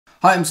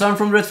Hi, I'm Simon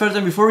from Ferret,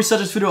 and before we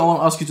start this video, I want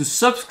to ask you to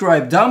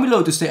subscribe down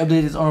below to stay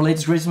updated on our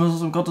latest greatest and most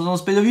awesome content on the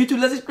space of YouTube.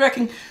 Let's get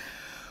cracking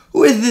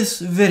with this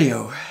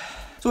video.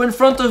 So in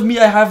front of me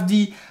I have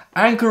the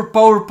Anker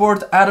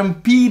PowerPort Atom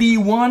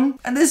PD1,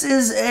 and this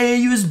is a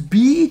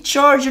USB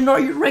charger,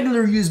 not your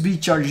regular USB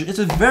charger. It's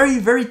a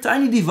very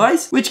tiny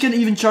device which can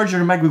even charge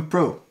your MacBook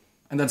Pro,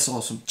 and that's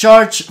awesome.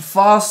 Charge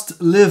fast,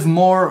 live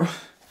more.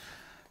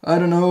 I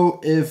don't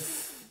know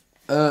if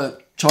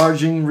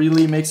charging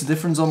really makes a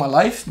difference on my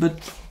life, but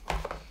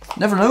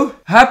never know.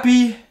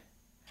 Happy,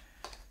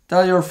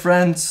 tell your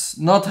friends.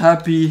 Not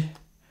happy,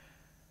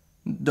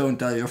 don't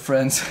tell your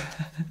friends.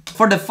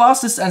 For the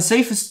fastest and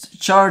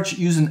safest charge,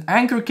 use an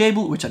Anker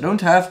cable, which I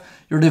don't have,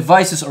 your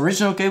device's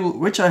original cable,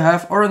 which I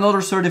have, or another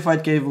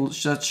certified cable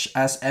such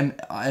as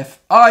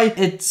MFI.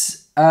 It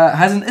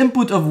has an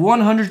input of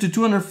 100 to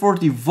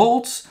 240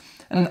 volts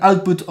and an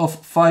output of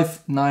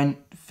 5, 9,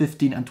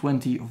 15 and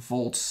 20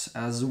 volts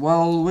as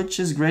well, which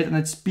is great, and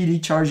it's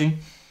PD charging,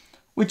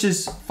 which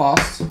is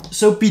fast.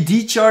 So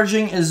PD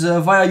charging is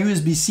via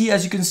USB-C,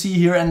 as you can see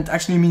here, and it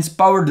actually means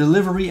power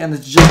delivery, and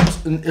it's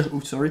just an,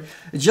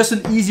 it's just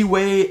an easy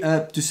way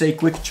to say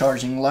quick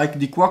charging, like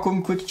the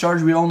Qualcomm quick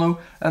charge we all know.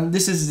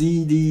 This is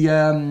the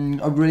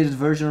upgraded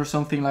version or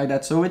something like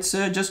that. So it's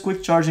just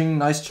quick charging,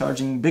 nice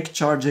charging, big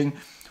charging.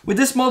 With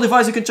this small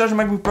device you can charge a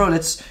MacBook Pro.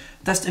 Let's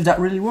test if that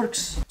really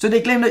works. So they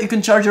claim that you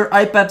can charge your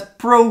iPad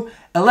Pro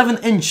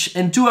 11-inch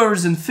in 2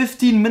 hours and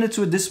 15 minutes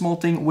with this small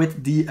thing.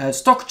 With the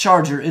stock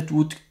charger it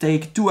would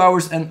take 2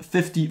 hours and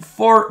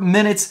 54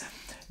 minutes.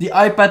 The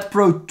iPad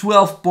Pro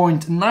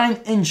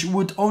 12.9-inch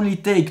would only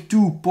take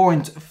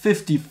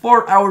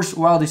 2.54 hours,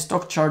 while the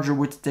stock charger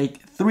would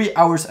take 3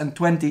 hours and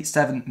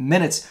 27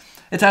 minutes.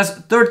 It has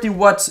 30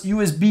 watts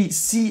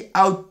USB-C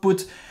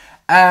output,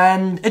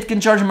 and it can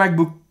charge a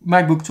MacBook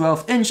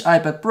 12-inch,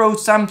 iPad Pro,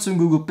 Samsung,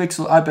 Google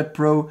Pixel, iPad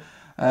Pro,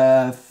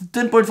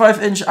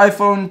 10.5-inch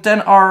iPhone,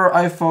 10R,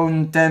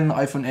 iPhone 10,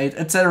 iPhone 8,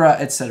 etc,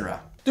 etc.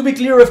 To be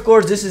clear, of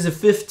course, this is a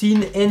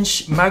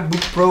 15-inch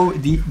MacBook Pro,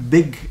 the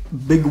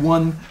big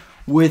one,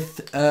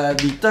 with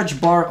the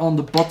touch bar on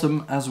the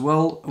bottom as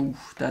well. Ooh,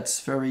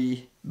 that's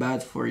very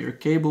bad for your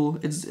cable.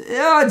 It's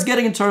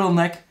getting a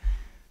turtleneck.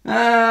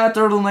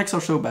 Turtlenecks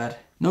are so bad.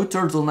 No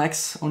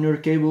turtlenecks on your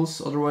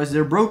cables, otherwise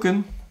they're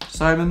broken.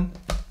 Simon,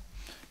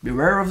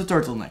 beware of the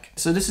turtleneck.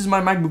 So this is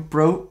my MacBook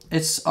Pro.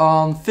 It's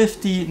on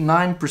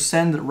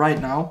 59% right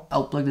now.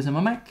 I'll plug this in my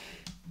Mac.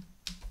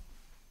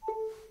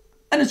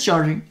 And it's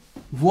charging.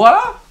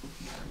 Voila!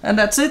 And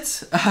that's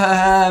it.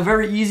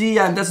 Very easy,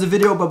 and that's the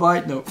video.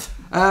 Bye-bye. No.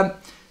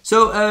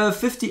 So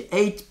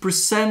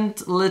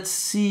 58%. Let's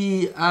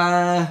see.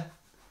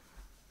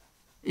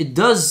 It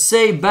does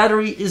say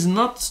battery is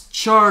not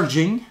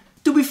charging.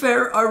 To be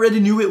fair, I already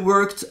knew it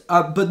worked,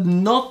 but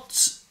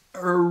not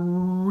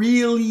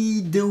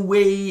really the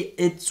way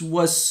it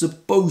was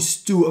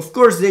supposed to. Of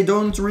course, they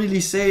don't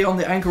really say on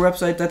the Anker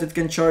website that it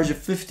can charge a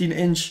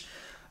 15-inch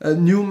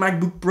new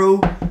MacBook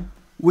Pro,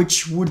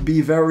 which would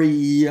be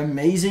very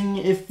amazing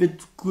if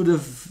it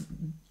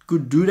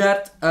could do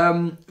that.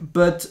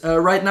 But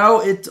right now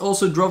it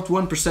also dropped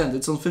 1%.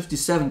 It's on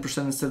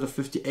 57% instead of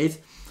 58%,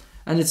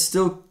 and it's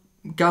still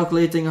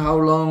calculating how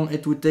long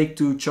it would take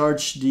to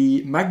charge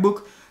the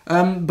MacBook.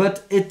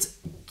 But it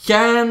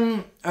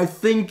can, I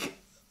think,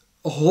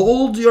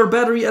 hold your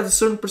battery at a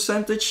certain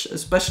percentage,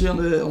 especially on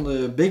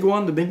the big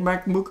one, the big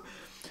MacBook.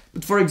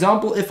 But for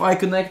example, if I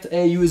connect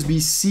a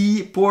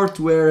USB-C port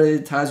where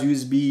it has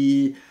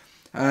USB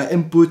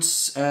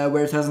inputs,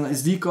 where it has an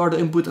SD card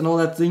input and all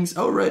that things.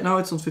 Oh, right now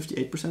it's on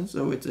 58%,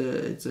 so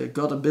it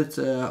got a bit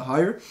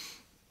higher.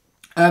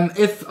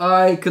 If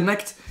I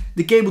connect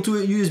the cable to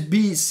a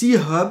USB-C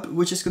hub,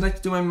 which is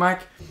connected to my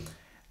Mac,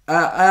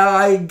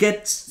 I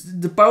get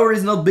the power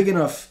is not big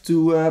enough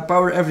to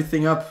power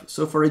everything up.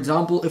 So for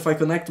example, if I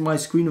connect my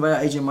screen via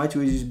HDMI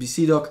to a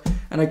USB-C dock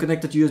and I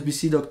connect that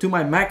USB-C dock to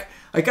my Mac,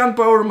 I can't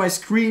power my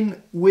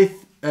screen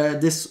with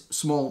this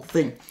small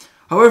thing.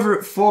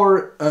 However,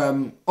 for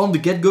on the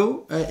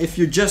get-go, if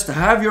you just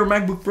have your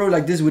MacBook Pro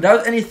like this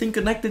without anything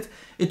connected,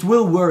 it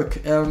will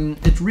work.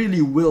 It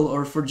really will.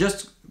 Or for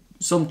just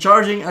some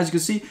charging, as you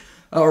can see,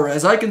 or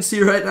as I can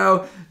see right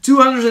now,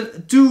 2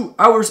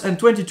 hours and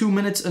 22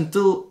 minutes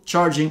until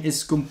charging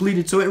is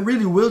completed. So it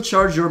really will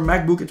charge your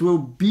MacBook. It will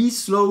be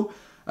slow,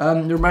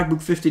 your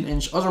MacBook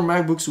 15-inch. Other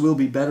MacBooks will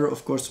be better,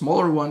 of course,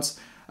 smaller ones.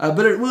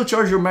 But it will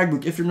charge your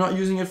MacBook. If you're not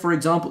using it, for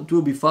example, it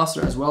will be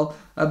faster as well.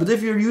 But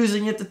if you're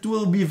using it, it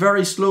will be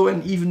very slow,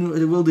 and even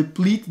it will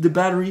deplete the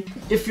battery.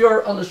 If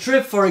you're on a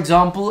trip, for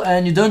example,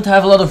 and you don't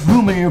have a lot of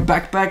room in your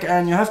backpack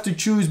and you have to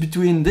choose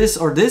between this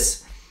or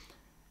this,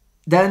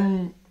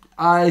 then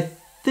I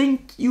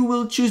think you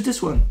will choose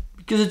this one.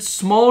 Because it's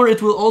smaller,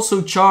 it will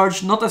also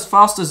charge, not as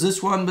fast as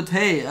this one, but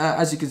hey,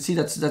 as you can see,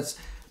 that's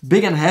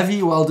big and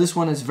heavy, while this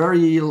one is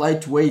very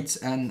lightweight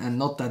and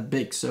not that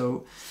big.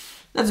 So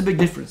that's a big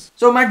difference.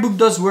 So MacBook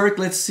does work.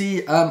 Let's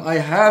see. I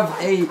have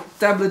a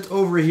tablet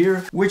over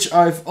here, which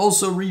I've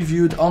also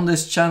reviewed on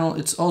this channel.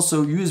 It's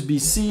also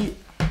USB-C,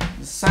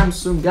 the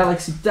Samsung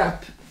Galaxy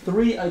Tab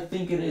 3, I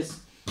think it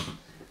is.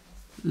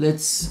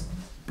 let's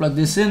plug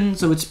this in.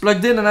 So it's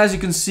plugged in, and as you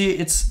can see,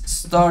 it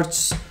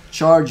starts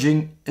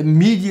charging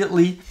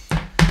immediately.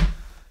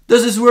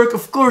 Does this work?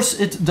 Of course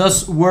it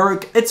does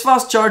work. It's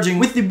fast charging.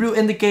 With the blue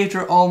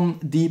indicator on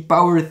the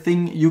power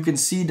thing, you can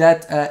see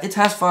that it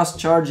has fast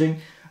charging.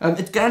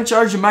 It can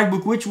charge a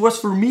MacBook, which was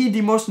for me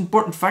the most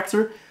important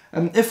factor.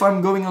 If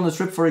I'm going on a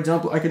trip, for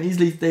example, I can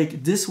easily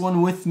take this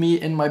one with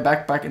me in my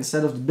backpack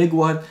instead of the big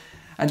one,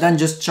 and then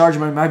just charge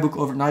my MacBook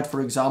overnight,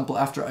 for example,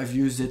 after I've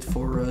used it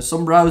for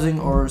some browsing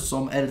or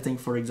some editing,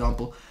 for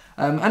example.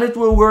 And it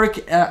will work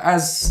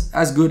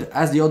as good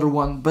as the other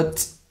one,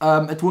 but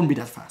it won't be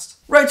that fast.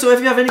 Right, so if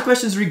you have any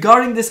questions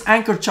regarding this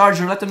Anker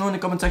charger, let them know in the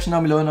comment section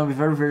down below, and I'll be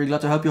very, very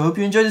glad to help you. I hope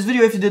you enjoyed this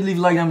video. If you did, leave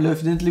a like down below.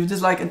 If you didn't, leave a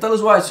dislike, and tell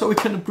us why, so we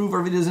can improve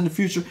our videos in the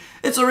future.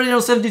 It's already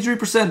on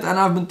 73%, and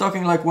I've been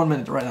talking like 1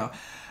 minute right now.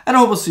 And I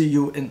hope I'll see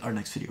you in our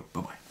next video.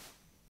 Bye-bye.